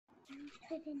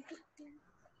All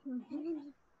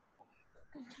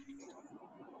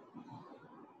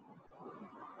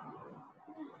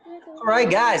right,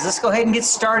 guys, let's go ahead and get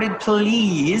started,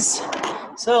 please.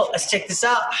 So let's check this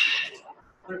out.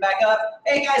 Put it back up.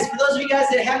 Hey, guys, for those of you guys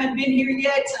that haven't been here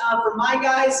yet, for my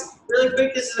guys, really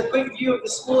quick, this is a quick view of the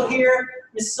school here.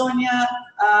 Miss Sonia,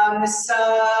 Miss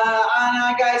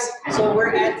Anna, guys. So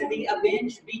we're at the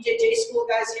bench, BJJ school,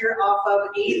 guys, here off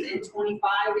of 8th and 25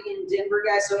 in Denver,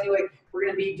 guys. So anyway, we're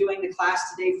going to be doing the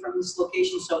class today from this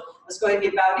location. So let's go ahead and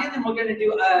get bowed in, and we're going to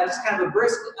do just kind of a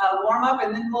brisk warm-up,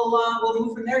 and then we'll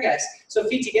move from there, guys. So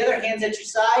feet together, hands at your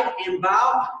side, and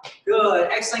bow. Good.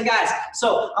 Excellent, guys.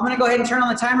 So I'm going to go ahead and turn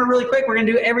on the timer really quick. We're going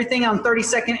to do everything on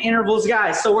 30-second intervals,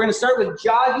 guys. So we're going to start with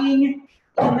jogging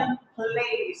in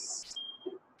place.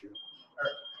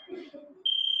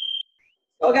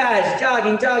 Oh, guys,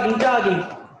 jogging, jogging, jogging.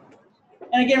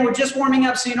 And again, we're just warming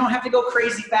up, so you don't have to go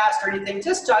crazy fast or anything.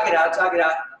 Just jog it out, jog it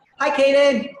out. Hi,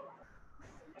 Kaden.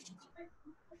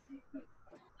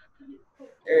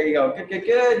 There you go. Good, good,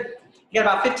 good. You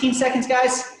got about 15 seconds,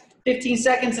 guys. 15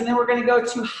 seconds, and then we're going to go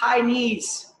to high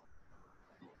knees.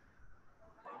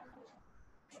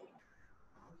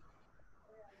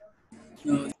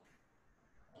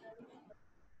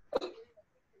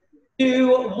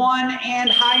 2, 1, and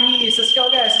high knees. Let's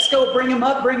go, guys. Let's go. Bring them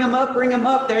up, bring them up, bring them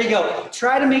up. There you go.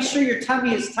 Try to make sure your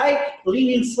tummy is tight,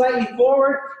 leaning slightly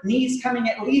forward, knees coming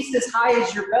at least as high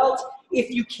as your belt if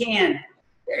you can.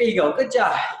 There you go. Good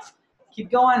job.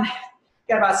 Keep going.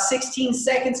 Got about 16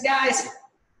 seconds, guys.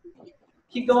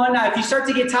 Keep going. Now, if you start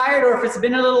to get tired or if it's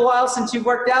been a little while since you've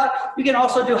worked out, you can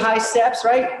also do high steps,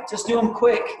 right? Just do them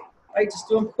quick, right? Just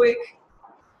do them quick.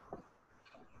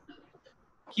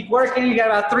 Keep working. You got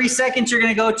about 3 seconds. You're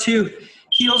going to go to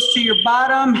heels to your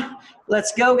bottom.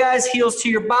 Let's go, guys. Heels to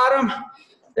your bottom.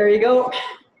 There you go.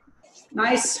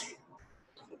 Nice.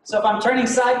 So if I'm turning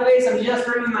sideways, I'm just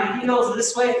bringing my heels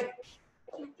this way.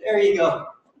 There you go.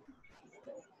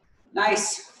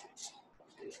 Nice.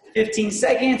 15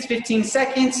 seconds. 15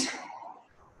 seconds.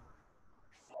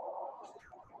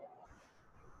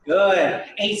 Good.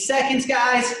 8 seconds,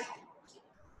 guys.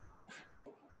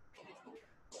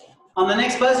 On the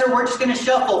next buzzer, we're just going to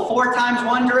shuffle 4 times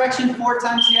one direction, 4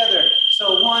 times the other.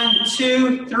 So 1,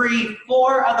 2, 3,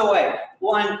 4, other way.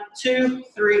 1, 2,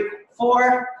 3,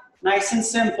 4. Nice and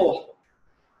simple.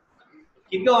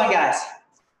 Keep going, guys.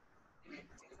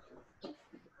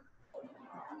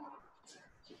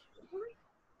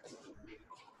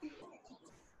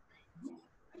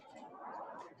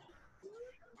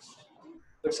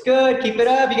 Looks good. Keep it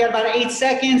up. You got about 8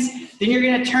 seconds. Then you're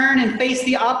going to turn and face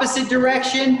the opposite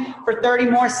direction for 30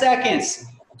 more seconds.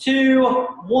 2,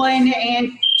 1,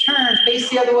 and turn. Face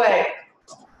the other way.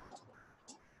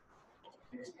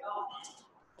 There you go.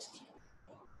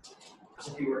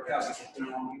 If you work out, you can put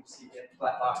it on. You see the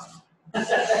flat box.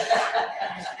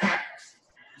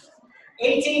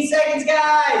 18 seconds,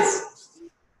 guys.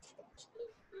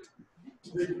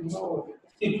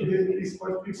 These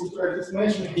people practice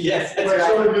mentioning. Yes, that's right.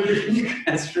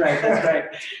 That's right. That's right.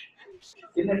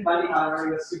 Isn't it funny how it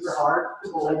was super hard?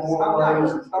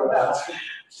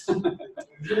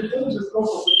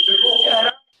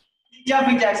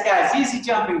 Jumping jacks, guys. Easy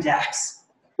jumping jacks.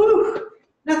 Whew.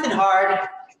 Nothing hard.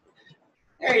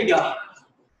 There you go.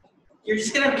 You're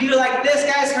just going to do like this,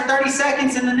 guys, for 30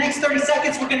 seconds. In the next 30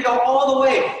 seconds, we're going to go all the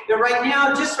way. But right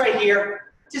now, just right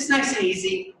here, just nice and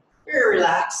easy, very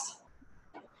relaxed.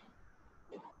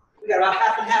 We got about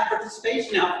half and half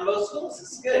participation now from both schools.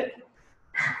 This is good.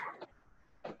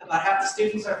 About half the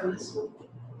students are from this school.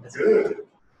 That's good.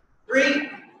 3,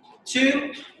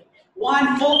 2,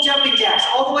 1. Full jumping jacks.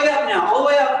 All the way up now. All the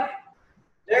way up.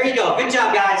 There you go. Good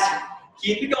job, guys.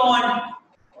 Keep it going.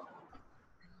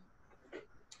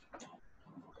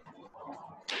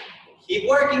 Keep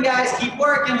working, guys. Keep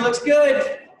working. Looks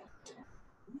good.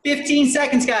 15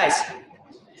 seconds, guys.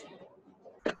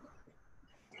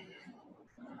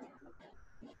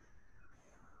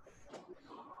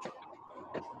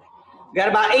 We got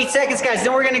about 8 seconds, guys.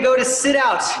 Then we're going to go to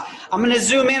sit-outs. I'm going to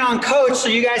zoom in on Coach so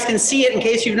you guys can see it in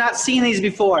case you've not seen these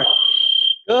before.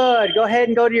 Good. Go ahead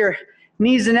and go to your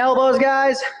knees and elbows,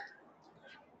 guys.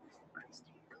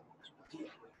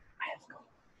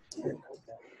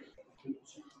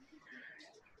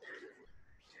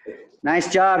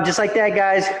 Nice job. Just like that,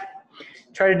 guys.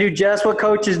 Try to do just what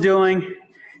Coach is doing.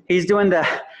 He's doing the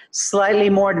slightly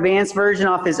more advanced version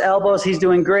off his elbows. He's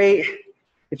doing great.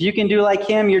 If you can do like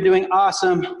him, you're doing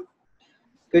awesome.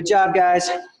 Good job, guys.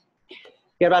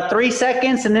 You got about 3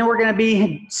 seconds, and then we're going to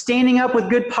be standing up with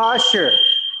good posture.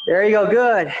 There you go.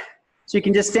 Good. So you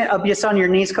can just stand up just on your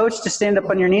knees, Coach. Just stand up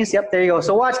on your knees. Yep, there you go.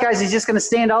 So watch, guys. He's just going to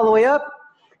stand all the way up.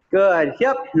 Good.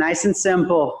 Yep. Nice and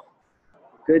simple.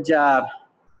 Good job.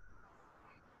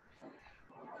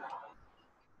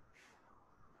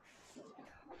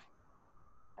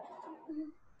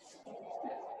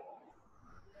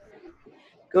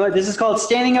 Good. This is called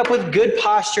standing up with good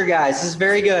posture, guys. This is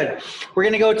very good. We're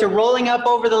going to go to rolling up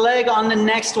over the leg on the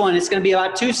next one. It's going to be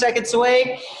about 2 seconds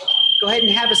away. Go ahead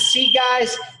and have a seat,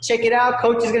 guys. Check it out.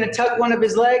 Coach is going to tuck one of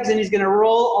his legs, and he's going to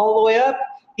roll all the way up.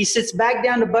 He sits back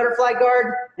down to butterfly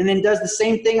guard and then does the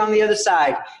same thing on the other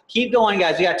side. Keep going,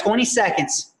 guys. We got 20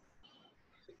 seconds.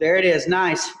 There it is.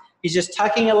 Nice. He's just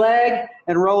tucking a leg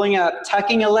and rolling up.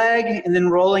 Tucking a leg and then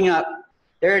rolling up.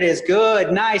 There it is.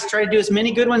 Good. Nice. Try to do as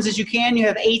many good ones as you can. You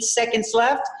have 8 seconds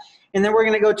left. And then we're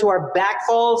going to go to our back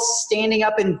falls, standing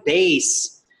up in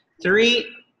base. 3,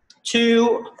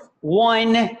 2,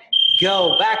 1,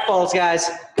 go. Back falls, guys.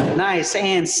 Nice.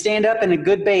 And stand up in a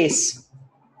good base.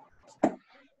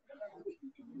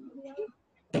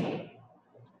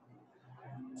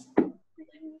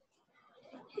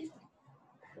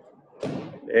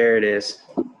 There it is.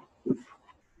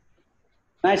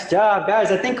 Nice job,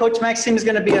 guys. I think Coach Maxime is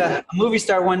going to be a movie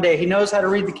star one day. He knows how to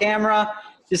read the camera.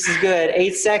 This is good.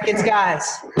 8 seconds,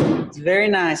 guys. It's very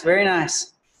nice, very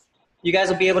nice. You guys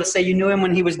will be able to say you knew him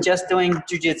when he was just doing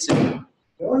jiu-jitsu.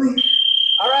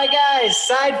 All right, guys.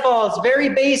 Side falls. Very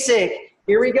basic.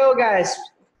 Here we go, guys.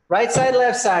 Right side,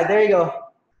 left side. There you go.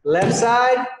 Left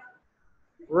side,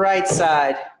 right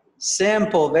side.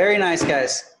 Simple. Very nice,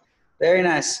 guys. Very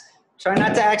nice. Try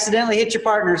not to accidentally hit your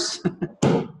partners.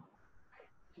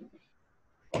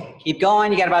 Keep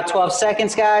going. You got about 12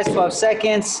 seconds, guys. 12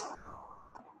 seconds.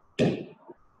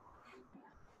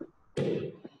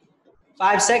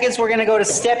 5 seconds. We're going to go to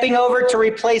stepping over to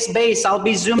replace base. I'll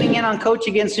be zooming in on Coach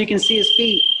again so you can see his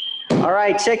feet. All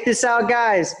right, check this out,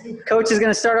 guys. Coach is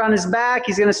going to start on his back.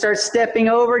 He's going to start stepping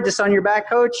over just on your back,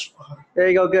 Coach. There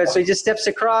you go. Good. So he just steps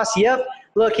across. Yep.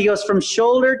 Look, he goes from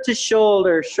shoulder to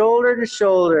shoulder, shoulder to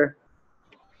shoulder.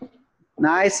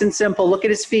 Nice and simple. Look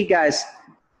at his feet, guys.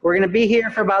 We're going to be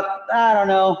here for about, I don't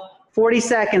know, 40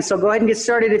 seconds. So go ahead and get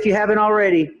started if you haven't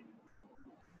already.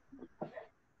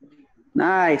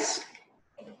 Nice.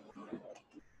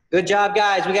 Good job,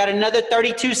 guys. We got another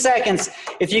 32 seconds.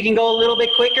 If you can go a little bit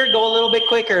quicker, go a little bit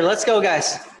quicker. Let's go,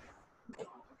 guys.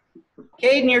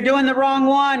 Caden, you're doing the wrong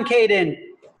one, Caden.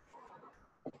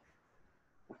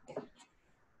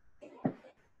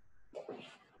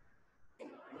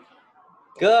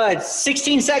 Good.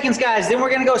 16 seconds, guys. Then we're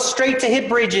going to go straight to hip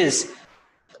bridges.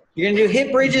 You're going to do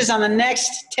hip bridges on the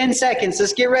next 10 seconds.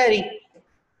 Let's get ready.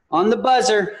 On the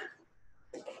buzzer.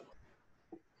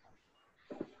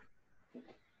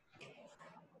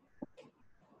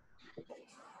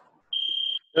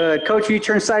 Good. Coach, you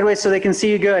turn sideways so they can see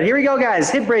you good. Here we go,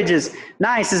 guys. Hip bridges.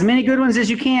 Nice. As many good ones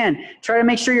as you can. Try to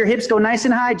make sure your hips go nice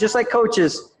and high, just like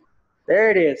Coach's.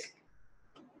 There it is.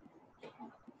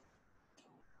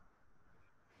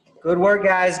 Good work,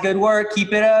 guys. Good work.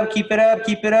 Keep it up. Keep it up.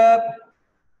 Keep it up.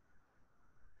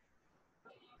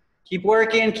 Keep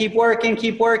working. Keep working.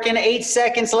 Keep working. 8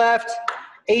 seconds left.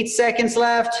 8 seconds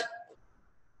left.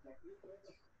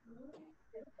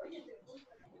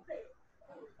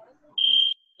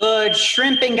 Good.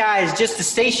 Shrimping, guys. Just the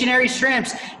stationary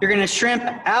shrimps. You're going to shrimp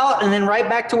out and then right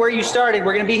back to where you started.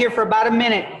 We're going to be here for about a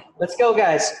minute. Let's go,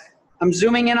 guys. I'm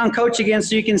zooming in on Coach again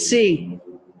so you can see.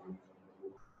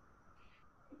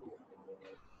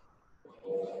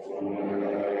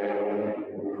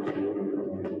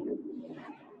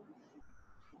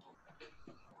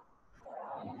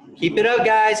 Keep it up,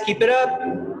 guys. Keep it up.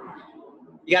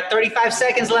 You got 35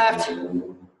 seconds left.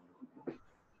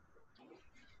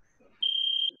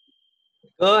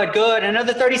 Good, good.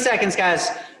 Another 30 seconds, guys.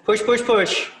 Push, push,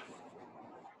 push.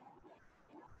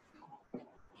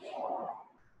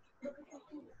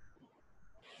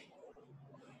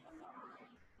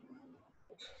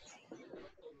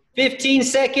 $15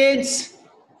 seconds.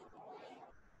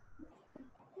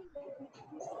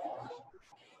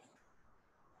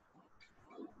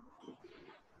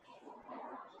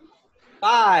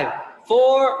 5,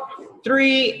 4,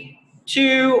 3,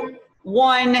 2,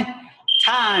 1.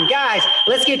 Time. Guys,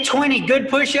 let's get 20 good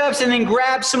push-ups and then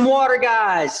grab some water,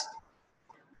 guys.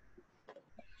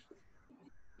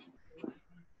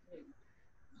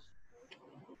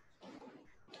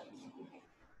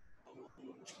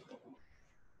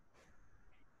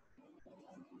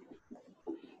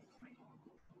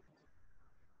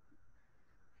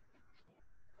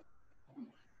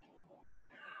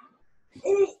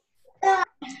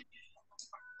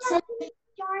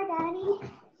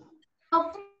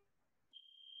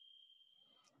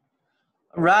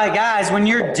 All Right, guys, when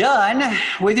you're done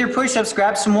with your push-ups,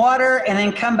 grab some water and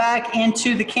then come back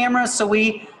into the camera so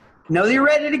we know that you're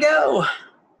ready to go.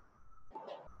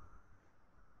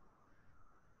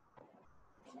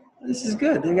 This is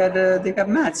good. They got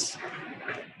mats.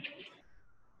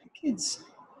 Kids.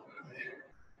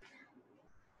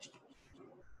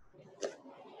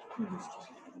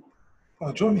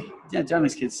 Oh, join me. Yeah,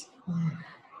 Johnny's kids.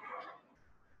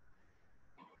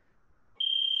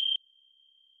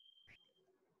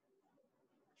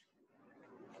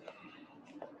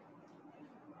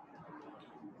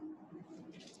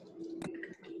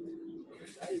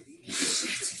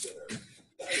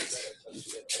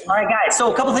 All right, guys,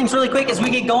 so a couple things really quick as we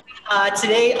get going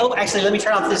today. Oh, actually, let me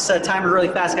turn off this timer really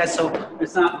fast, guys, so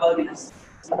it's not bugging us.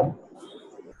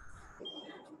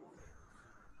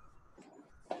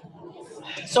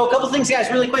 So a couple things, guys,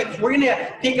 really quick. We're going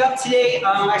to pick up today.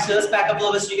 Actually, let's back up a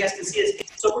little bit so you guys can see us.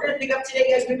 So we're going to pick up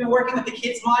today, guys. We've been working with the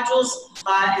kids' modules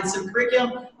and some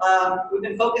curriculum. We've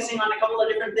been focusing on a couple of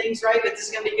different things, right? But this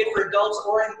is going to be good for adults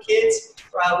or the kids.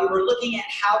 We were looking at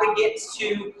how to get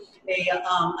to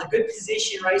a good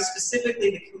position, right?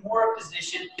 Specifically the Kimura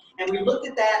position. And we looked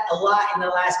at that a lot in the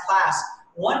last class.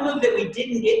 One move that we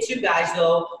didn't get to, guys,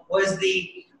 though, was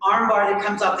the arm bar that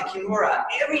comes off the Kimura.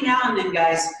 Every now and then,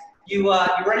 guys, you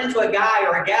run into a guy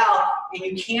or a gal and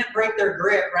you can't break their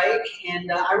grip, right?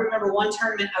 And I remember one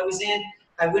tournament I was in,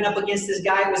 I went up against this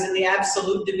guy who was in the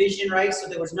absolute division, right? So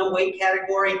there was no weight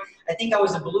category. I think I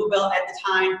was a blue belt at the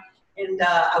time. And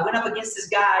I went up against this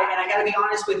guy, and I got to be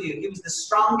honest with you, he was the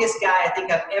strongest guy I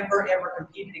think I've ever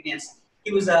competed against.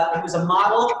 He was a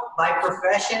model by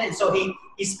profession, and so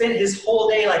he spent his whole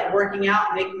day like working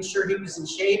out and making sure he was in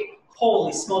shape.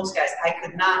 Holy smokes, guys, I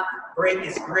could not break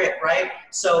his grip, right?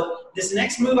 So this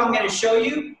next move I'm going to show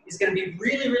you is going to be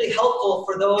really, really helpful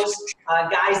for those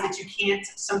guys that you can't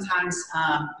sometimes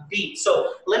beat.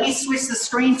 So let me switch the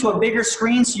screen to a bigger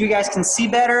screen so you guys can see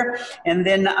better, and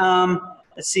then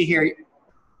let's see here.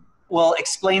 We'll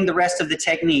explain the rest of the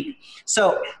technique.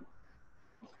 So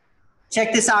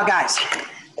check this out, guys.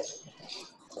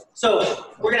 So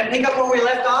we're going to pick up where we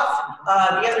left off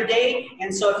the other day.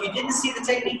 And so if you didn't see the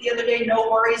technique the other day,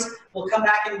 no worries. We'll come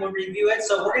back and we'll review it.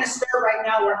 So we're going to start right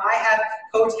now where I have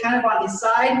Coach kind of on his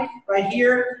side right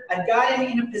here. I've got him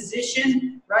in a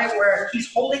position, right, where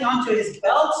he's holding onto his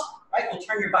belt. Right, we'll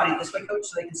turn your body this way, Coach,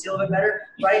 so they can see a little bit better,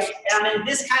 right? And I'm in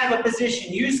this kind of a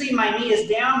position. Usually my knee is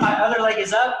down, my other leg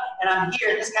is up, and I'm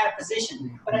here in this kind of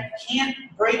position. But I can't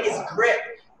break his grip,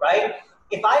 right?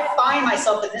 If I find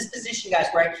myself in this position, guys,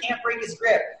 where I can't break his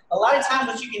grip, a lot of times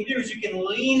what you can do is you can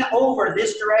lean over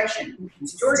this direction.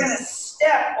 So you're going to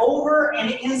step over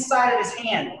and inside of his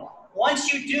hand.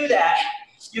 Once you do that,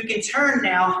 you can turn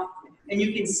now and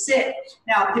you can sit.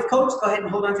 Now, if Coach, go ahead and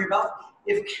hold on to your belt.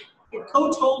 If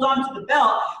Coach holds on to the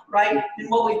belt, right, then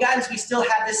what we've got is we still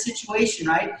have this situation,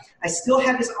 right? I still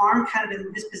have his arm kind of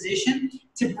in this position.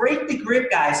 To break the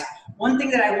grip, guys, one thing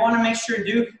that I want to make sure to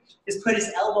do is put his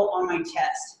elbow on my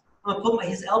chest. I'm going to put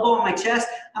his elbow on my chest.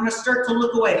 I'm going to start to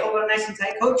look away. Hold on nice and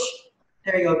tight, Coach.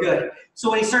 There you go, good. So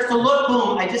when he starts to look,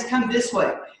 boom, I just come this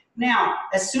way. Now,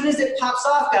 as soon as it pops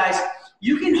off, guys,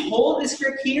 you can hold this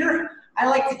grip here. I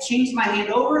like to change my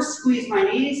hand over, squeeze my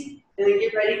knees, and then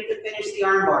get ready to finish the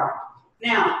arm bar.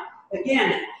 Now,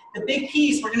 again, the big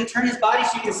piece, we're going to turn his body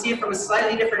so you can see it from a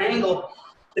slightly different angle.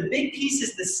 The big piece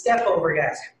is the step over,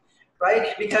 guys,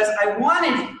 right? Because I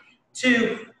wanted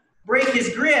to break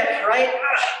his grip, right?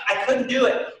 I couldn't do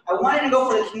it. I wanted to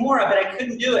go for the Kimura, but I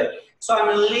couldn't do it. So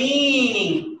I'm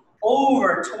leaning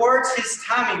over towards his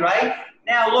tummy, right?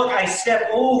 Now, look, I step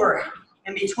over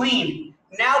in between.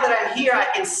 Now that I'm here, I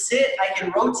can sit, I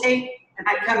can rotate, and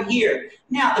I come here.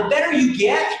 Now, the better you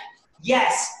get,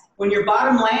 yes, when your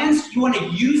bottom lands, you want to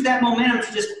use that momentum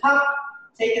to just pop,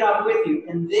 take it off with you,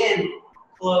 and then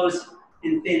close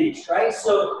and finish, right?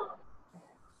 So,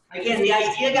 again, the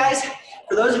idea, guys,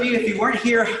 for those of you, if you weren't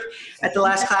here at the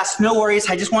last class, no worries.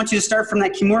 I just want you to start from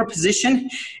that Kimura position,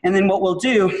 and then what we'll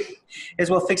do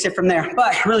is we'll fix it from there.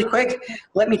 But really quick,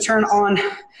 let me turn on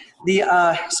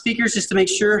the speakers just to make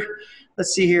sure,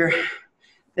 let's see here,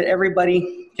 that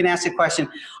everybody can ask a question.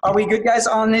 Are we good, guys,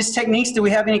 on these techniques? Do we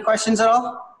have any questions at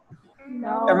all?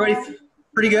 No. Everybody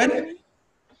pretty good?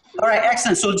 All right,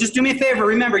 excellent. So just do me a favor.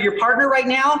 Remember, your partner right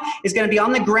now is going to be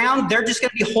on the ground. They're just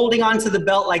going to be holding on to the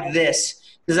belt like this.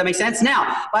 Does that make sense?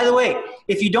 Now, by the way,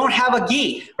 if you don't have a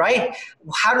gi, right,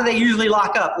 how do they usually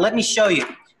lock up? Let me show you.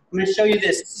 I'm going to show you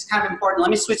this. This is kind of important.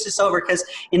 Let me switch this over because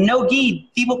in no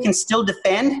gi, people can still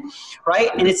defend, right?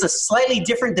 And it's a slightly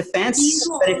different defense.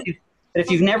 But if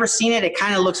you've never seen it, it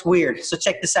kind of looks weird. So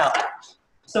check this out.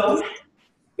 So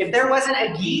if there wasn't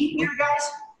a gi here, guys,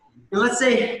 And let's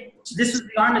say this is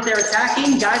the arm that they're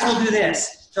attacking. Guys will do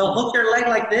this. They'll hook their leg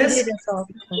like this,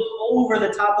 over the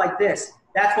top like this.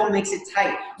 That's what makes it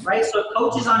tight, right? So if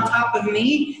coach is on top of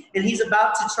me and he's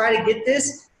about to try to get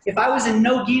this, if I was in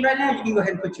no gi right now, you can go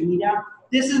ahead and put your knee down.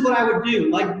 This is what I would do,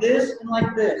 like this and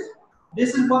like this.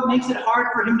 This is what makes it hard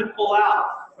for him to pull out,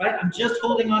 right? I'm just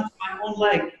holding onto my own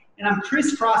leg, and I'm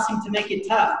crisscrossing to make it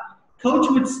tough. Coach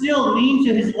would still lean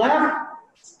to his left,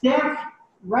 step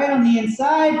right on the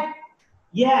inside.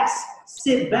 Yes,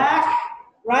 sit back,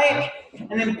 right?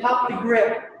 And then pop the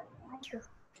grip.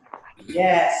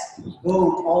 Yes,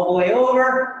 boom, all the way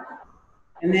over,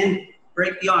 and then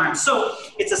break the arm. So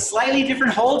it's a slightly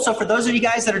different hold. So for those of you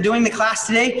guys that are doing the class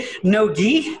today, no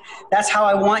gi, that's how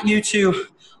I want you to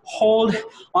hold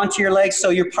onto your legs so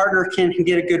your partner can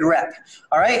get a good rep.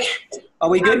 All right, are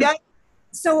we good, guys?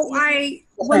 So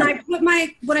when I put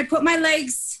my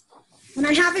legs, when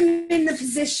I have him in the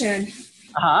position,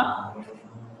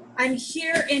 I'm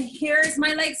here, and here is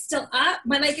my leg still up.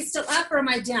 My leg is still up, or am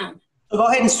I down? So go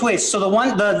ahead and switch. So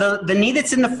the knee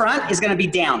that's in the front is going to be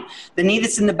down. The knee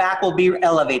that's in the back will be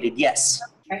elevated. Yes.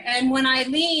 And when I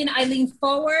lean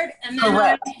forward, and then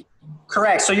correct.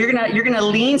 Correct. So you're gonna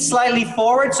lean slightly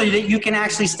forward so that you can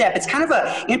actually step. It's kind of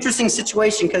an interesting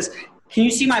situation because can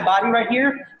you see my body right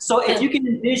here? So if you can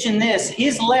envision this,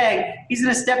 his leg, he's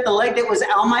gonna step the leg that was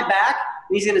on my back,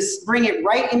 and he's gonna bring it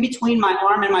right in between my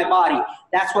arm and my body.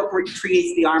 That's what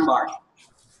creates the arm bar.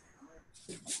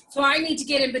 So I need to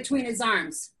get in between his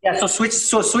arms. Yeah, so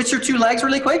switch your two legs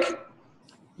really quick.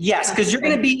 Yes, because you're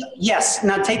going to be, yes,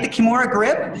 now take the Kimura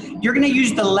grip. You're going to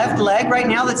use the left leg right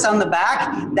now that's on the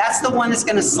back. That's the one that's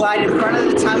going to slide in front of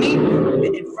the tummy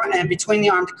and between the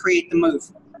arm to create the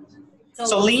move.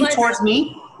 So lean towards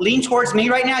me. Lean towards me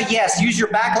right now. Yes, use your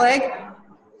back leg.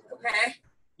 Okay.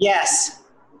 Yes.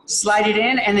 Slide it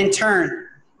in and then turn.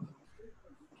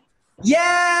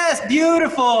 Yes,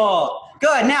 beautiful.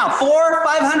 Good. Now, 400 or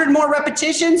 500 more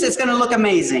repetitions. It's going to look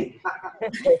amazing.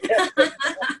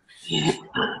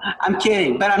 I'm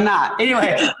kidding, but I'm not.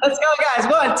 Anyway, let's go, guys.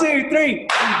 1, 2, 3.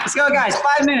 Let's go, guys.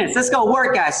 5 minutes. Let's go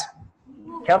work, guys.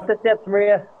 Count the steps,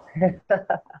 Maria.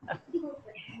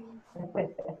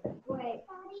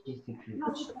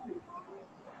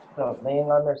 So,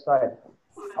 laying on their side.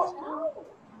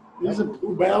 There's a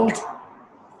blue belt.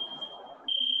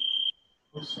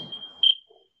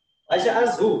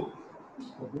 Azul.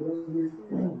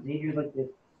 Xavier, like this.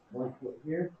 1 foot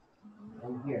here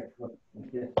and here. Look,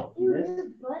 like this. See this?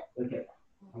 Okay.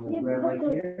 I'm going to grab right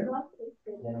here.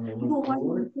 Then I'm going to move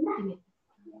forward.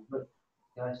 Look,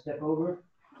 gotta step over.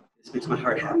 This makes my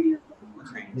heart happy.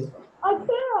 I can't,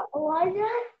 Elijah.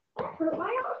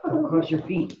 Across your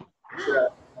feet.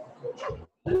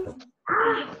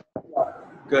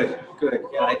 Good, good.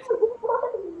 Yeah, I've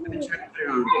been trying to put it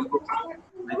on.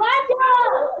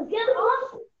 Elijah, get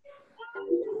off.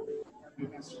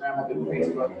 Instagram and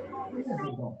Facebook.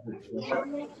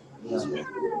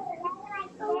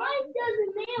 Elijah's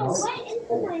nail right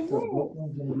into my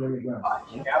neck.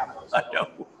 I know.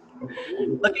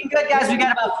 Looking good, guys. We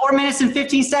got about 4 minutes and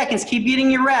 15 seconds. Keep getting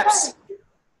your reps.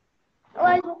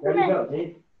 Elijah, There come you go,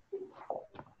 here.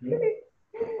 Dave.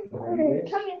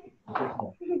 Come here.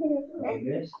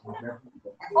 This.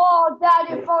 Oh, Dad,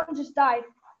 your phone just died.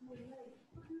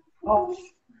 Oh.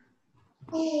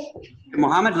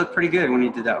 Mohammed looked pretty good when he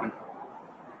did that one.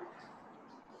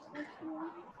 I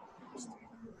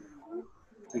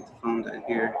think the phone died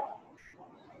here.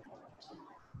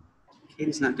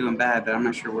 Caden's not doing bad, but I'm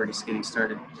not sure where he's getting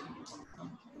started.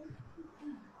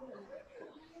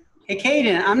 Hey,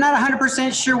 Caden, I'm not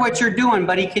 100% sure what you're doing,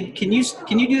 buddy. Can you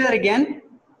do that again?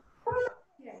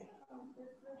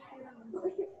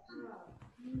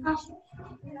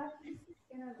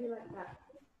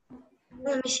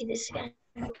 Let me see this again.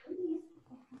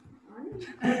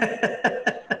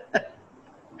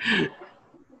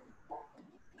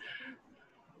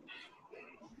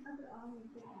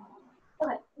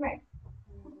 Okay, right.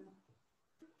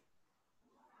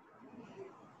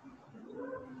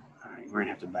 All right, we're gonna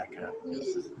have to back it up.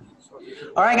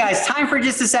 All right, guys, time for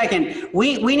just a second.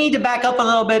 We need to back up a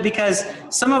little bit because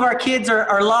some of our kids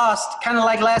are lost, kind of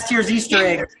like last year's Easter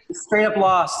egg, straight up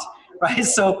lost, right?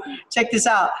 So check this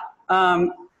out.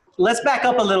 Let's back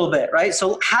up a little bit, right?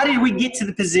 So how did we get to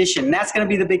the position? That's going to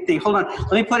be the big thing. Hold on.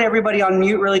 Let me put everybody on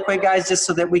mute really quick, guys, just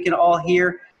so that we can all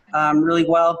hear really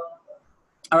well.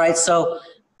 All right, so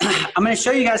I'm going to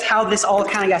show you guys how this all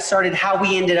kind of got started, how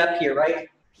we ended up here, right?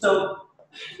 So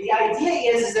the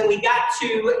idea is that we got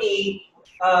to a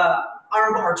a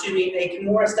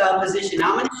Kimura style position.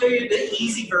 Now I'm going to show you the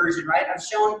easy version, right? I've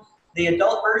shown the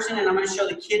adult version and I'm going to show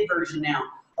the kid version now.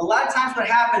 a lot of times what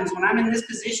happens when I'm in this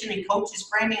position and coach is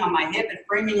framing on my hip and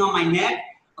framing on my neck,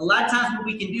 a lot of times what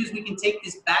we can do is we can take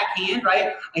this backhand,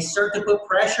 right? I start to put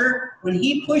pressure. When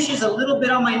he pushes a little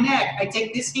bit on my neck, I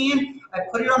take this hand, I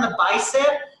put it on the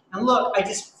bicep, and look, I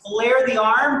just flare the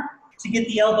arm to get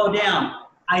the elbow down.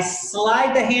 I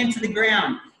slide the hand to the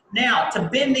ground. Now, to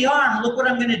bend the arm, look what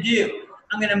I'm gonna do.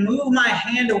 I'm gonna move my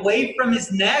hand away from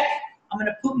his neck. I'm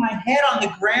gonna put my head on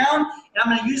the ground, and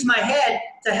I'm gonna use my head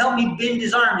to help me bend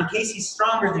his arm in case he's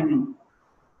stronger than me.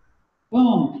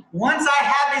 Boom. Once I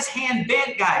have his hand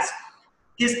bent, guys,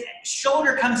 his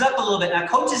shoulder comes up a little bit. Now,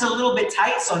 coach is a little bit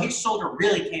tight, so his shoulder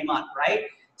really came up, right?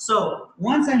 So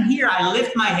once I'm here, I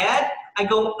lift my head. I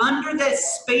go under that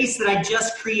space that I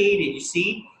just created, you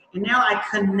see? And now I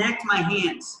connect my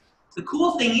hands. The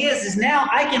cool thing is now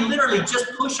I can literally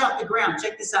just push off the ground.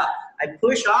 Check this out. I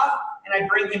push off, and I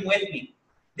bring him with me.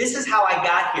 This is how I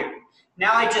got here.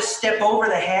 Now I just step over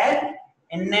the head,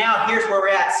 and now here's where we're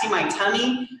at. See my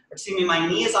tummy? Or see me, my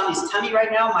knee is on his tummy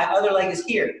right now. My other leg is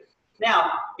here.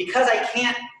 Now, because I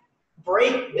can't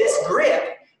break this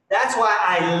grip, that's why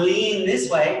I lean this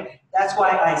way. That's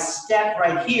why I step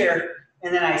right here,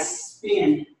 and then I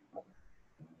spin.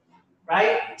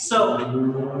 Right? So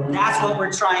that's what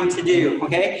we're trying to do,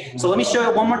 okay? So let me show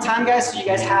it one more time, guys, so you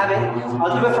guys have it.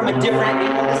 I'll do it from a different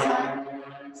angle this time.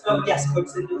 So, yes, coach,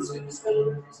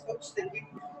 coach, thank you.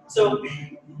 So,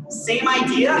 same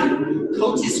idea.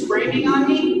 Coach is framing on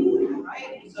me,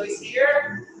 right? So he's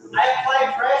here. I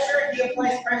apply pressure. He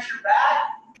applies pressure back.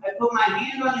 I put my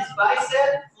hand on his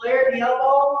bicep, flare the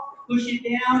elbow, push it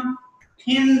down,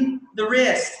 pin the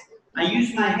wrist. I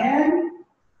use my head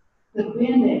to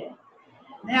bend it.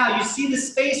 Now, you see the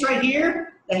space right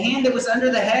here? The hand that was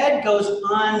under the head goes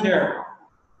under.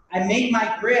 I make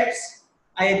my grips.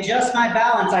 I adjust my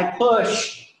balance. I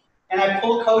push, and I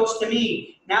pull coach to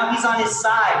me. Now he's on his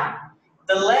side.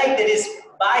 The leg that is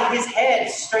by his head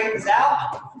straightens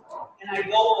out, and I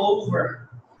go over.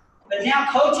 But now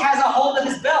coach has a hold of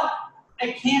his belt.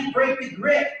 I can't break the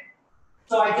grip.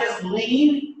 So I just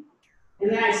lean,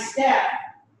 and then I step.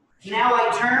 Now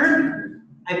I turn,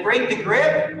 I break the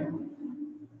grip, and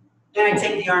I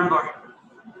take the arm bar.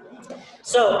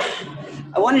 So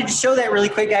I wanted to show that really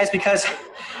quick, guys, because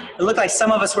it looked like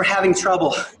some of us were having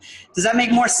trouble. Does that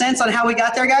make more sense on how we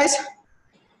got there, guys?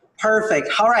 Perfect.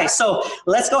 All right, so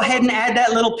let's go ahead and add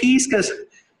that little piece, because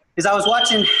as I was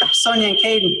watching Sonia and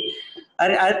Caden,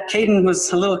 Caden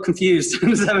was a little confused.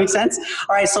 Does that make sense?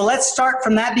 All right, so let's start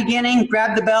from that beginning,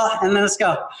 grab the bell, and then let's go.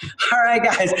 All right,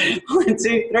 guys, 1,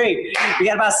 2, 3. We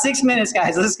got about 6 minutes,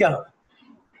 guys. Let's go.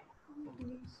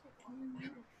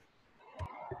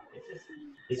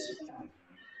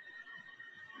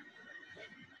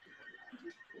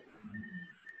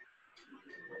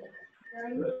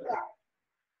 Come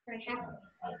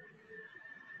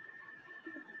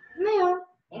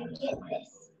and get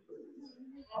this.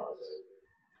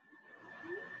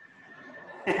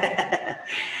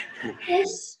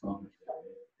 This.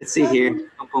 Let's see here.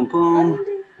 Boom, boom,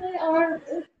 boom. All right,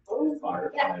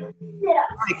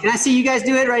 can I see you guys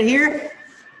do it right here?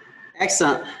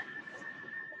 Excellent.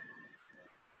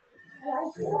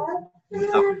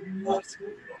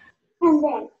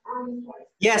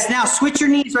 Yes, now switch your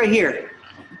knees right here.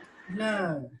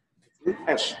 No.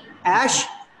 Ash?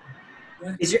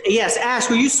 Yes, Ash,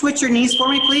 will you switch your knees for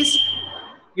me, please?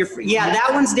 Yeah,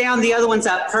 that one's down, the other one's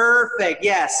up. Perfect,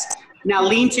 yes. Now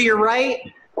lean to your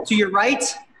right,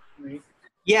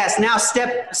 Yes, now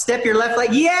step your left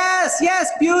leg. Yes,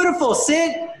 yes, beautiful.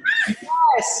 Sit.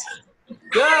 Yes.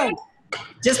 Good.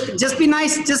 Just be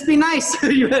nice, just be nice.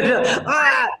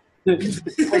 Ah. That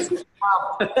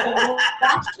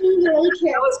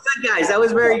was good, guys. That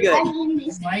was very good. All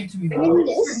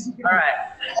right.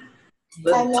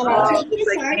 Looks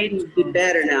like Caden did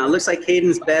better now. Looks like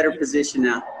Caden's better position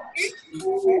now.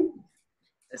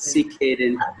 Let's see,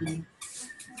 Caden.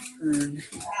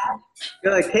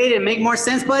 Good, Caden. Make more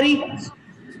sense, buddy.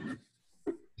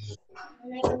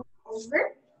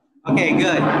 Okay,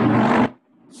 good. I'm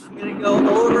gonna go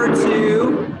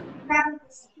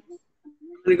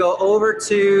over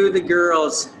to the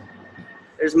girls.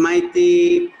 There's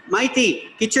Mighty. Mighty,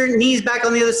 get your knees back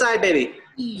on the other side, baby.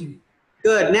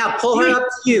 Good. Now pull her up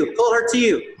to you. Pull her to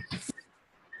you.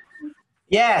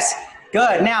 Yes.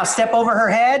 Good. Now step over her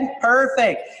head.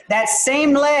 Perfect. That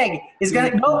same leg is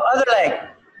going to go other leg.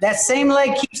 That same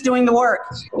leg keeps doing the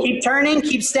work. Keep turning.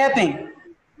 Keep stepping.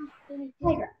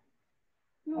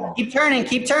 Keep turning.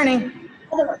 Keep turning.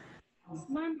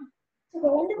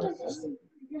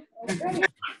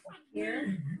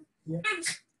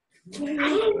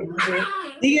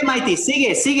 Sigue, Mighty.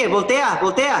 Sigue. Sigue. Voltea.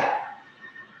 Voltea.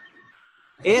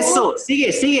 Eso,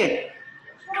 sigue, sigue.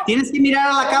 Tienes que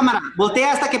mirar a la cámara.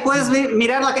 Voltea hasta que puedes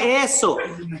mirar la cámara. Eso.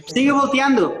 Sigue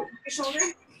volteando.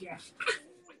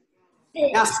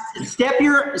 Now step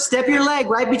your leg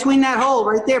right between that hole,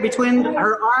 right there, between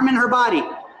her arm and her body.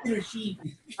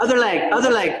 Other leg,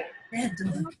 other leg.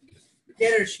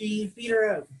 Get her, she feed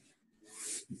her up.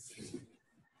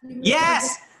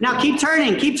 Yes. Now keep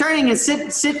turning and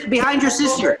sit behind your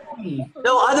sister.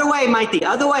 No, other way, Mighty,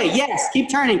 other way. Yes, keep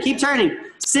turning, keep turning.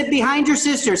 Sit behind your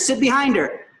sister, sit behind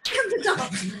her.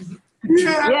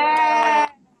 Yeah.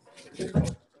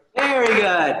 Very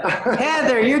good.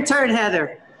 Heather, your turn,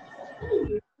 Heather.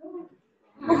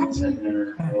 No.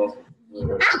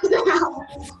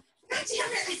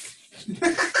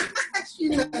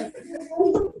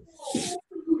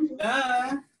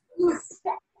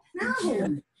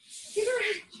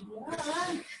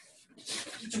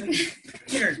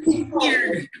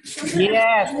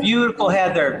 Yes, beautiful,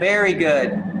 Heather. Very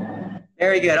good.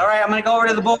 Very good. All right, I'm going to go over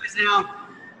to the boys now.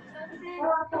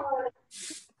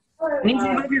 I need you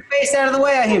to move your face out of the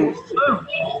way, Ahim. Move.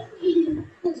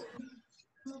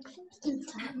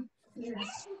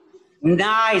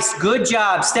 Nice. Good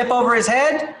job. Step over his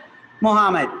head,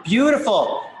 Mohammed.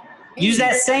 Beautiful. Use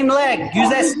that same leg. Use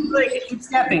that same leg. Keep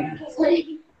stepping.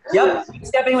 Yep. Keep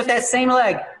stepping with that same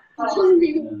leg.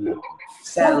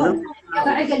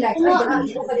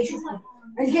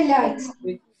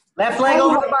 Left leg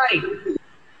over the body.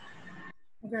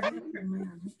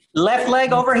 Left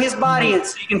leg over his body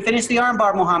so you can finish the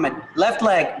armbar, Mohammed. Left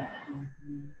leg.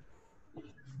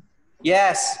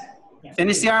 Yes.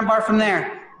 Finish the armbar from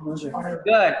there.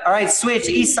 Good. All right, switch.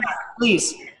 Isak,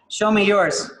 please. Show me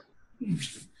yours.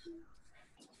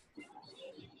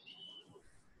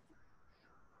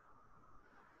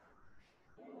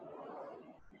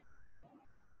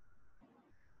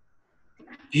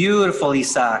 Beautiful,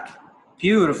 Isak.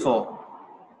 Beautiful.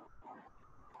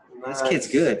 Nice. This kid's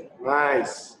good.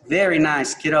 Nice. Very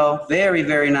nice, kiddo. Very,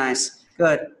 very nice.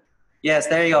 Good. Yes,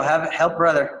 there you go. Help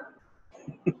brother.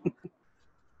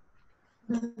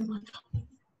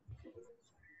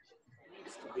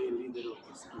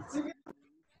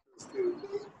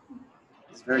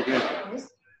 It's very good.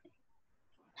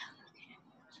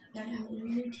 Now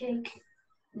you take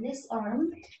this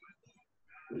arm,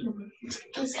 and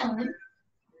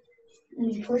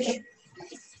you push it.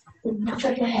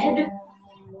 Touch your head.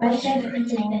 Right hand, my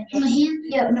hand?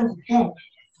 Yeah, no, head.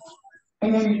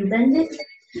 And then you bend it.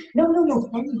 No,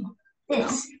 bend it.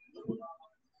 This.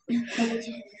 This.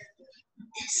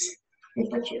 Then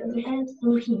put your other hand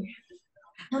over here.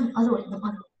 No, other way,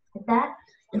 like that.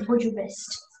 And hold your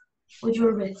wrist. Hold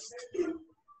your wrist.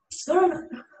 No.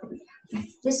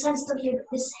 This hand's still here.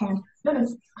 This hand. No.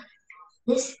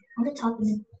 This on the top.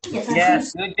 And then,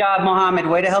 yes, good job, Mohammed.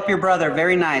 Way to help your brother.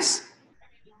 Very nice.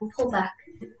 Pull back.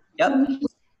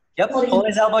 Yep, pull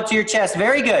his elbow to your chest.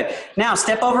 Very good. Now,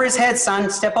 step over his head, son.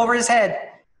 Step over his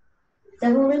head.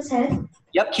 Step over his head.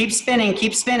 Yep, keep spinning,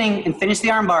 and finish the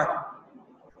armbar.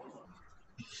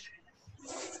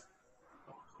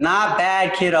 Not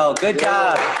bad, kiddo. Good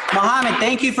job. Mohammed,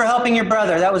 thank you for helping your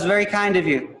brother. That was very kind of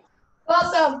you.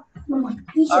 Welcome.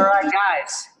 All right,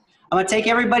 guys. I'm going to take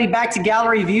everybody back to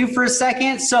gallery view for a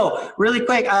second. So really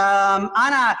quick,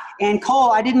 Anna and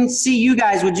Cole, I didn't see you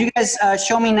guys. Would you guys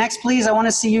show me next, please? I want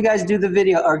to see you guys do the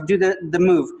video or do the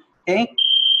move, okay?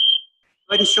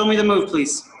 Go ahead and show me the move,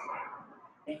 please.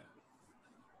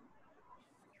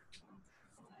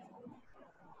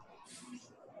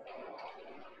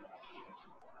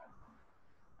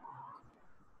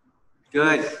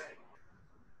 Good.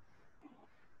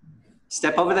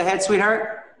 Step over the head,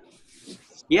 sweetheart.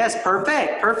 Yes,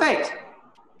 perfect.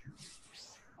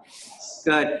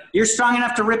 Good. You're strong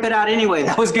enough to rip it out anyway.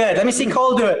 That was good. Let me see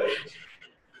Cole do it.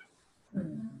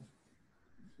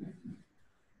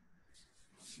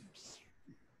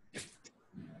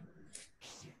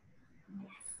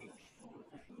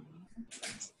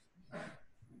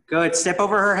 Good. Step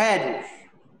over her head.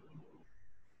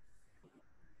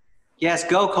 Yes,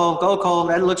 go Cole. Go Cole.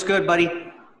 That looks good, buddy.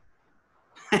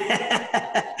 All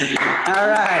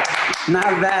right.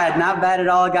 Not bad at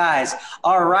all, guys.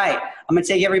 All right. I'm going to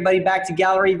take everybody back to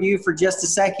gallery view for just a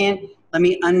second. Let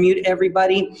me unmute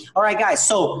everybody. All right, guys.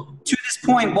 So to this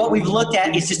point, what we've looked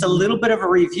at is just a little bit of a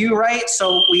review, right?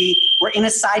 So we're in a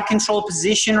side control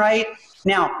position, right?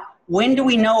 Now, when do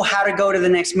we know how to go to the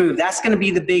next move? That's going to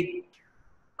be the big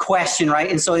question,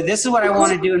 right? And so this is what I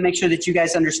want to do and make sure that you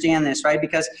guys understand this, right?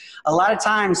 Because a lot of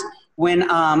times when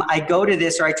I go to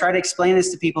this or I try to explain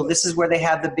this to people, this is where they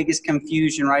have the biggest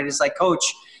confusion, right? It's like, coach,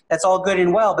 that's all good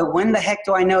and well, but when the heck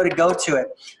do I know to go to it?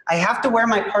 I have to wear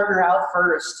my partner out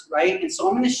first, right? And so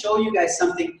I'm going to show you guys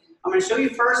something I'm going to show you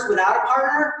first without a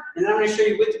partner, and then I'm going to show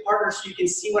you with the partner so you can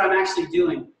see what I'm actually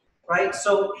doing, right?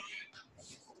 So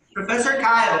Professor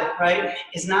Kyle, right,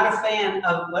 is not a fan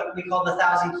of what we call the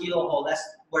 1,000-kilo hold. That's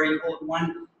where you hold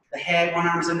the head, one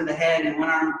arm is under the head, and one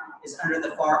arm is under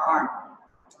the far arm.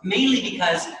 Mainly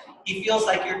because he feels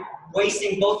like you're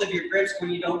wasting both of your grips when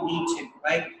you don't need to,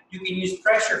 right? You can use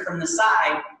pressure from the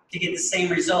side to get the same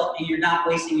result, and you're not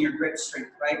wasting your grip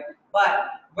strength, right? But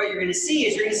what you're going to see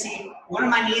is you're going to see one of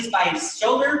my knees by his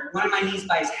shoulder, one of my knees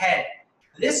by his head.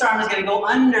 This arm is going to go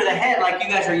under the head like you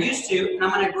guys are used to, and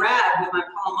I'm going to grab with my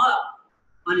palm up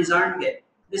on his armpit.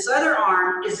 This other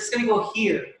arm is just going to go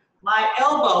here. My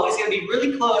elbow is going to be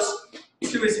really close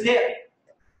to his hip.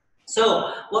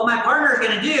 So what my partner is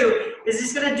going to do is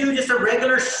he's going to do just a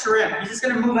regular shrimp. He's just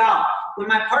going to move out. When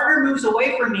my partner moves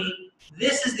away from me,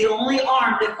 this is the only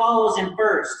arm that follows him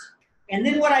first. And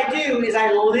then what I do is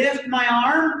I lift my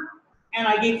arm and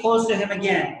I get close to him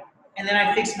again. And then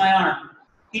I fix my arm.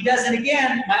 He does it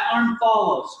again, my arm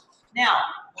follows. Now,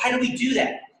 why do we do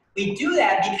that? We do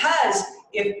that because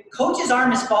if coach's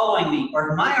arm is following me, or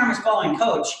if my arm is following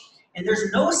coach, and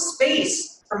there's no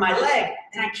space for my leg,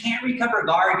 then I can't recover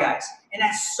guard, guys. And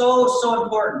that's so, so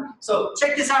important. So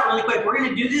check this out really quick. We're going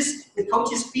to do this with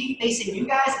coach's feet facing you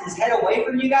guys and his head away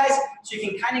from you guys so you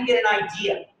can kind of get an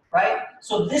idea, right?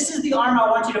 So this is the arm I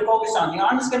want you to focus on. The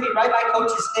arm is going to be right by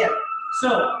coach's hip.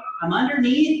 So I'm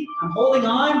underneath, I'm holding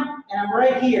on, and I'm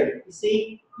right here, you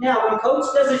see? Now, when coach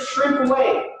does a shrimp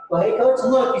away, well, hey, coach,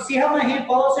 look, you see how my hand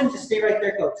follows him? Just stay right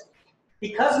there, coach.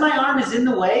 Because my arm is in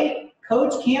the way,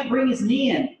 coach can't bring his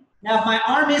knee in. Now, if my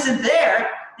arm isn't there,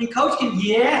 then coach can,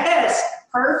 yes,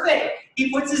 perfect. He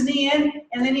puts his knee in,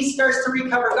 and then he starts to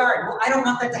recover guard. Well, I don't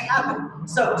want that to happen.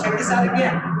 So check this out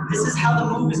again. This is how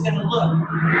the move is going to look.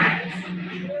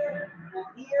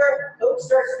 Here, coach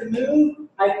starts to move,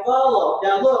 I follow.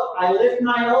 Now look, I lift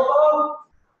my elbow,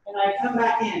 and I come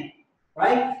back in,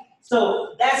 right?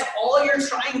 So that's all you're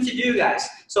trying to do, guys.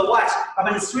 So watch, I'm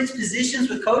going to switch positions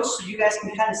with coach so you guys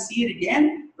can kind of see it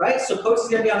again, right? So coach is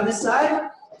going to be on this side.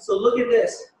 So look at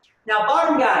this. Now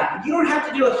bottom guy, you don't have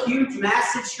to do a huge,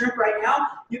 massive shrimp right now.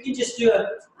 You can just do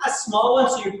a small one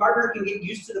so your partner can get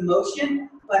used to the motion.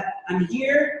 But I'm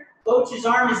here, coach's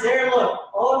arm is there. Look,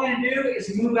 all I'm going to do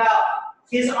is move out.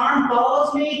 His arm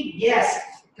follows me, yes.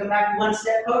 Come back one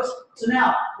step, coach. So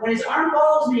now, when his arm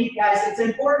follows me, guys, it's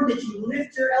important that you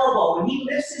lift your elbow. When he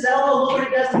lifts his elbow, look what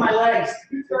it does to my legs.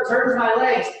 It turns my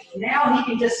legs. Now he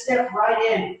can just step right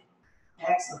in.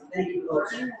 Excellent, thank you,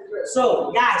 coach.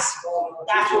 So, guys,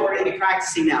 that's what we're going to be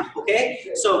practicing now,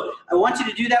 okay? So, I want you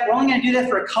to do that. We're only going to do that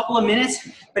for a couple of minutes,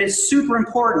 but it's super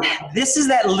important. This is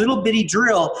that little bitty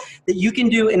drill that you can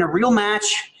do in a real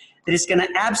match that is going to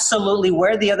absolutely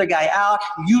wear the other guy out.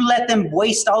 You let them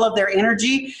waste all of their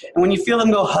energy, and when you feel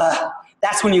them go,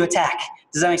 that's when you attack.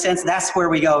 Does that make sense? That's where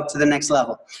we go to the next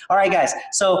level. All right, guys.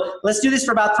 So let's do this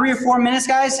for about 3 or 4 minutes,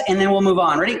 guys, and then we'll move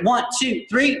on. Ready? 1, 2,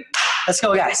 3. Let's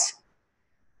go, guys.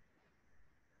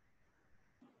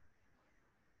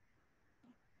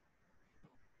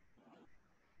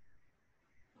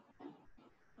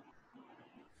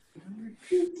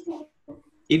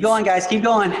 Keep going, guys. Keep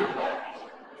going.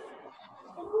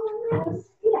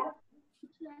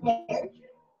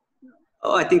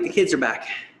 Oh, I think the kids are back.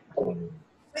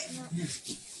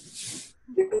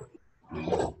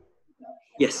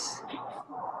 Yes.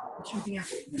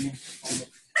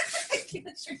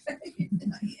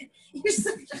 You're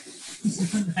so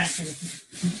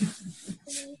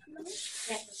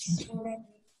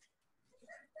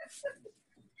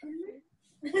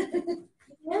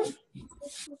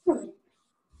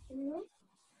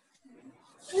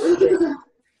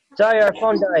Sorry, our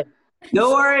phone died.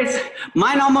 No worries.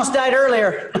 Mine almost died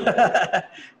earlier. Good.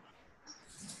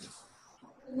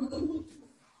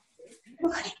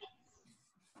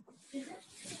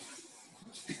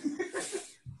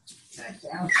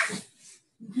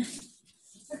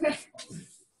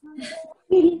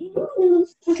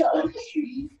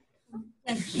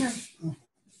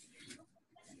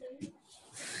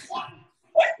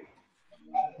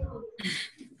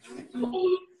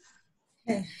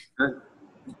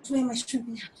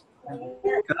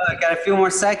 Got a few more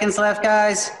seconds left,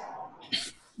 guys.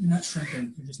 You're not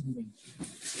shrimping. You're just moving.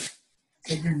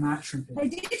 Said you're not shrimping. I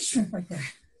did shrimp right there.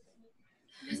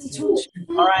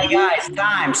 All right, guys,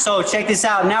 time. So check this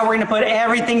out. Now we're going to put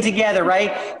everything together,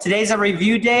 right? Today's a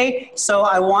review day, so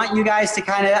I want you guys to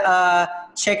kind of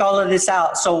check all of this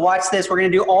out. So watch this. We're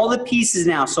going to do all the pieces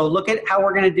now. So look at how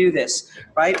we're going to do this,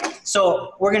 right?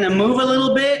 So we're going to move a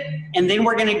little bit, and then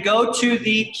we're going to go to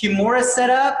the Kimura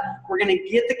setup. We're going to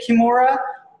get the Kimura.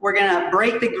 we're gonna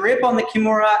break the grip on the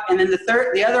Kimura, and then the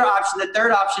third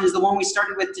option is the one we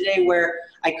started with today, where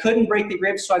I couldn't break the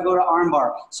grip, so I go to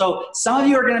armbar. So some of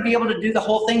you are gonna be able to do the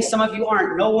whole thing, some of you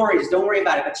aren't. No worries, don't worry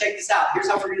about it. But check this out. Here's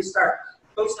how we're gonna start.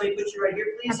 Coach, let me put you right here,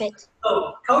 please. Perfect.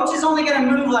 So Coach is only gonna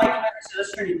move like, so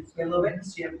let's turn it a little bit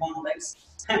so you have long legs.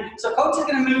 So Coach is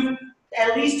gonna move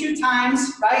at least 2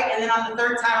 times, right? And then on the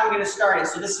 3rd time, I'm gonna start it.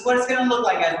 So this is what it's gonna look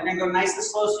like, guys. We're gonna go nice and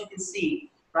slow so you can see.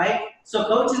 Right? So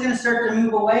Coach is going to start to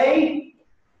move away.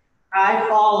 I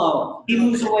follow. He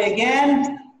moves away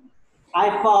again.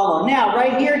 I follow. Now,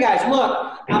 right here, guys,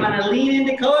 look. I'm going to lean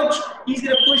into Coach. He's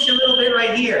going to push a little bit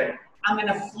right here. I'm going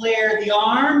to flare the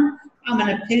arm. I'm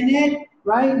going to pin it,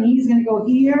 right? And he's going to go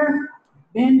here,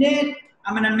 bend it.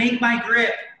 I'm going to make my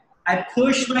grip. I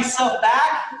push myself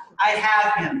back. I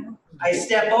have him. I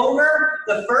step over.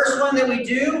 The first one that we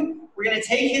do, we're going to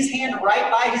take his hand right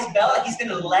by his belt. He's going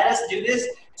to let us do this.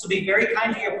 So be very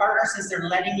kind to your partner since they're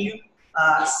letting you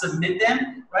submit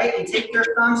them, right? And take their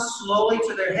thumbs slowly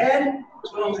to their head,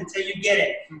 boom, until you get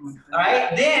it. All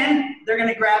right? Then they're going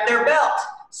to grab their belt.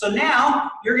 So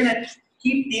now you're going to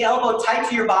keep the elbow tight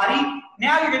to your body.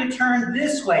 Now you're going to turn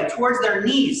this way towards their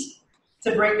knees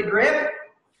to break the grip.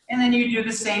 And then you do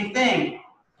the same thing.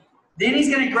 Then he's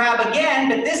going to grab again,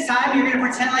 but this time you're going to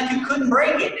pretend like you couldn't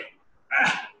break it.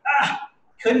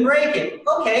 Couldn't break it.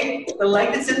 Okay, the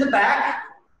leg that's in the back,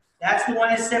 that's the one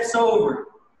that steps over.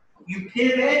 You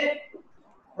pivot,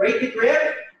 break the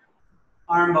grip,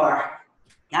 arm bar.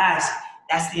 Guys,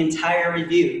 that's the entire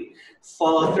review.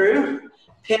 Follow through,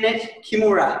 pin it,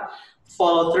 Kimura.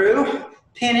 Follow through,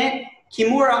 pin it,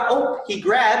 Kimura. Oh, he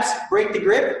grabs, break the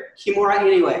grip, Kimura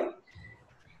anyway.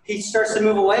 He starts to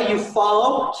move away, you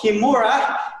follow,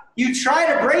 Kimura. You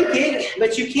try to break it,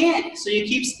 but you can't. So you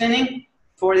keep spinning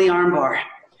for the arm bar.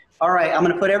 All right, I'm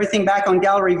gonna put everything back on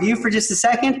gallery view for just a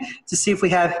second to see if we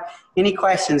have any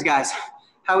questions, guys.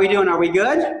 How are we doing? Are we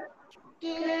good?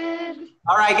 Good.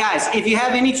 All right, guys, if you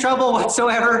have any trouble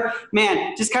whatsoever,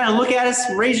 man, just kind of look at us,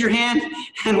 raise your hand,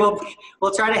 and we'll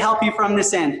try to help you from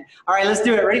this end. All right, let's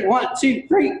do it. Ready? 1, 2,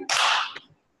 3.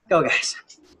 Go, guys.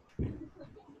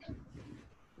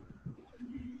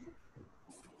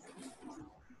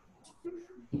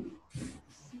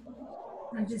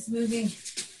 I'm just moving.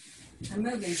 I'm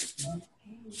moving.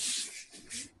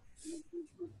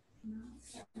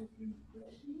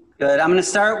 Good. I'm going to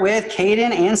start with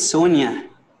Kaden and Sonia.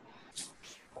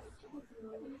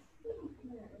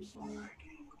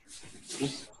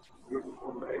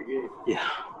 Yeah.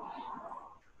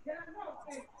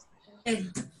 Hey,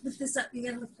 lift this up. You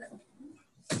gotta lift that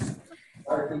up.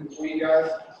 Working between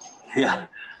guys. Yeah.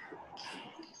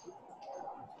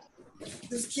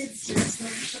 Those kids here.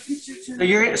 So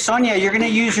So Sonia, you're going to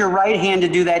use your right hand to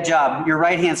do that job. Your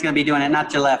right hand's going to be doing it,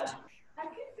 not your left. I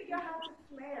couldn't figure out how to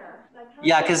flare.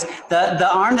 Yeah, because the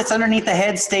arm that's underneath the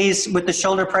head stays with the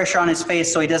shoulder pressure on his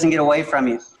face so he doesn't get away from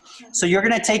you. So you're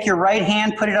going to take your right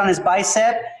hand, put it on his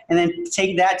bicep, and then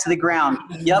take that to the ground.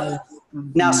 Yep.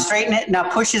 Now straighten it. Now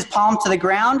push his palm to the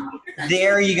ground.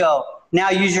 There you go. Now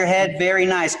use your head. Very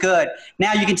nice. Good.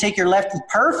 Now you can take your left.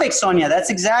 Perfect, Sonia. That's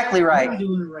exactly right. I'm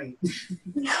doing it right.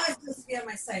 now I'm supposed to be on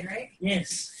my side, right?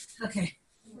 Yes. Okay.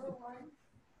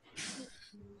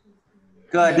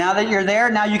 Good. Now that you're there,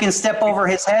 now you can step over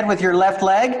his head with your left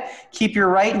leg. Keep your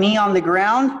right knee on the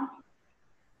ground.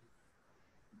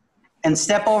 And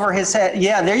step over his head.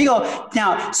 Yeah, there you go.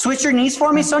 Now, switch your knees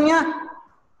for me, Sonia.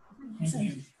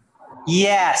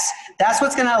 Yes. That's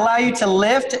what's going to allow you to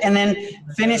lift and then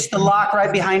finish the lock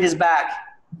right behind his back.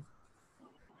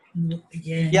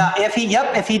 Again. Yeah,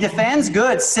 if he defends,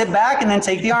 good. Sit back and then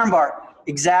take the armbar.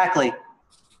 Exactly.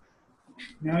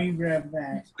 Now you grab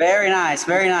that. Very nice.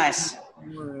 Very nice.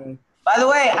 Right. By the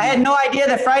way, I had no idea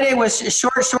that Friday was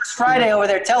Shorts Friday over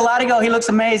there. Tell Latigo he looks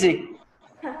amazing.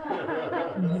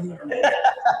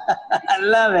 I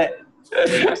love it.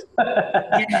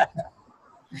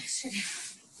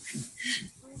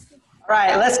 All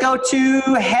right, let's go to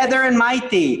Heather and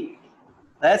Mighty.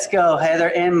 Let's go,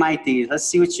 Heather and Mighty. Let's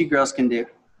see what you girls can do.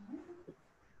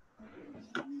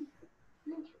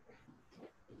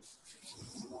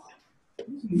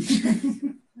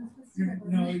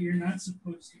 No, you're not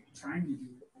supposed to be trying to do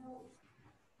it.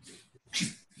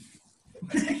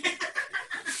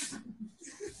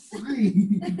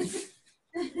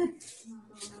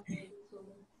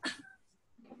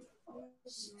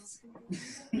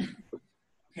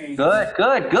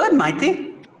 Okay. Good,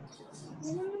 Mighty.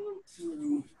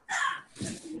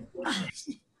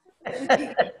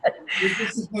 You're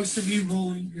just supposed to be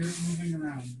rolling, you're moving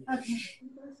around. Okay.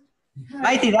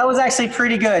 Mighty, that was actually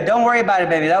pretty good. Don't worry about it,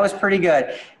 baby. That was pretty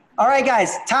good. All right,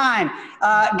 guys, time.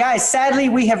 Guys, sadly,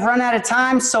 we have run out of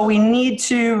time, so we need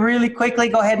to really quickly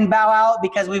go ahead and bow out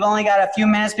because we've only got a few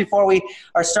minutes before we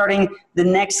are starting the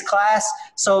next class.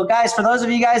 So, guys, for those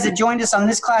of you guys that joined us on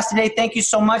this class today, thank you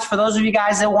so much. For those of you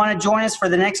guys that want to join us for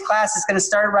the next class, it's going to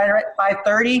start right at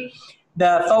 5:30.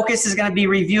 The focus is going to be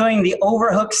reviewing the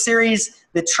overhook series,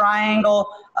 the triangle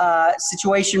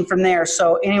situation from there.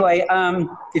 So, anyway,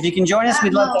 if you can join us,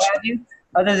 we'd love to have you.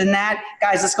 Other than that,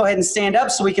 guys, let's go ahead and stand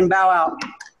up so we can bow out.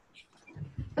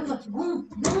 All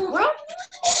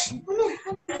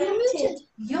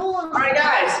right,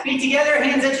 guys, feet together,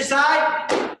 hands at your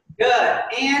side. Good.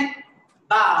 And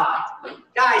bow.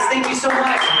 Guys, thank you so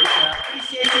much.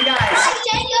 Appreciate you guys.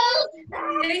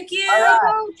 Thank you. All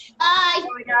right. Bye.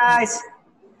 Bye, guys.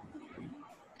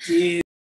 2.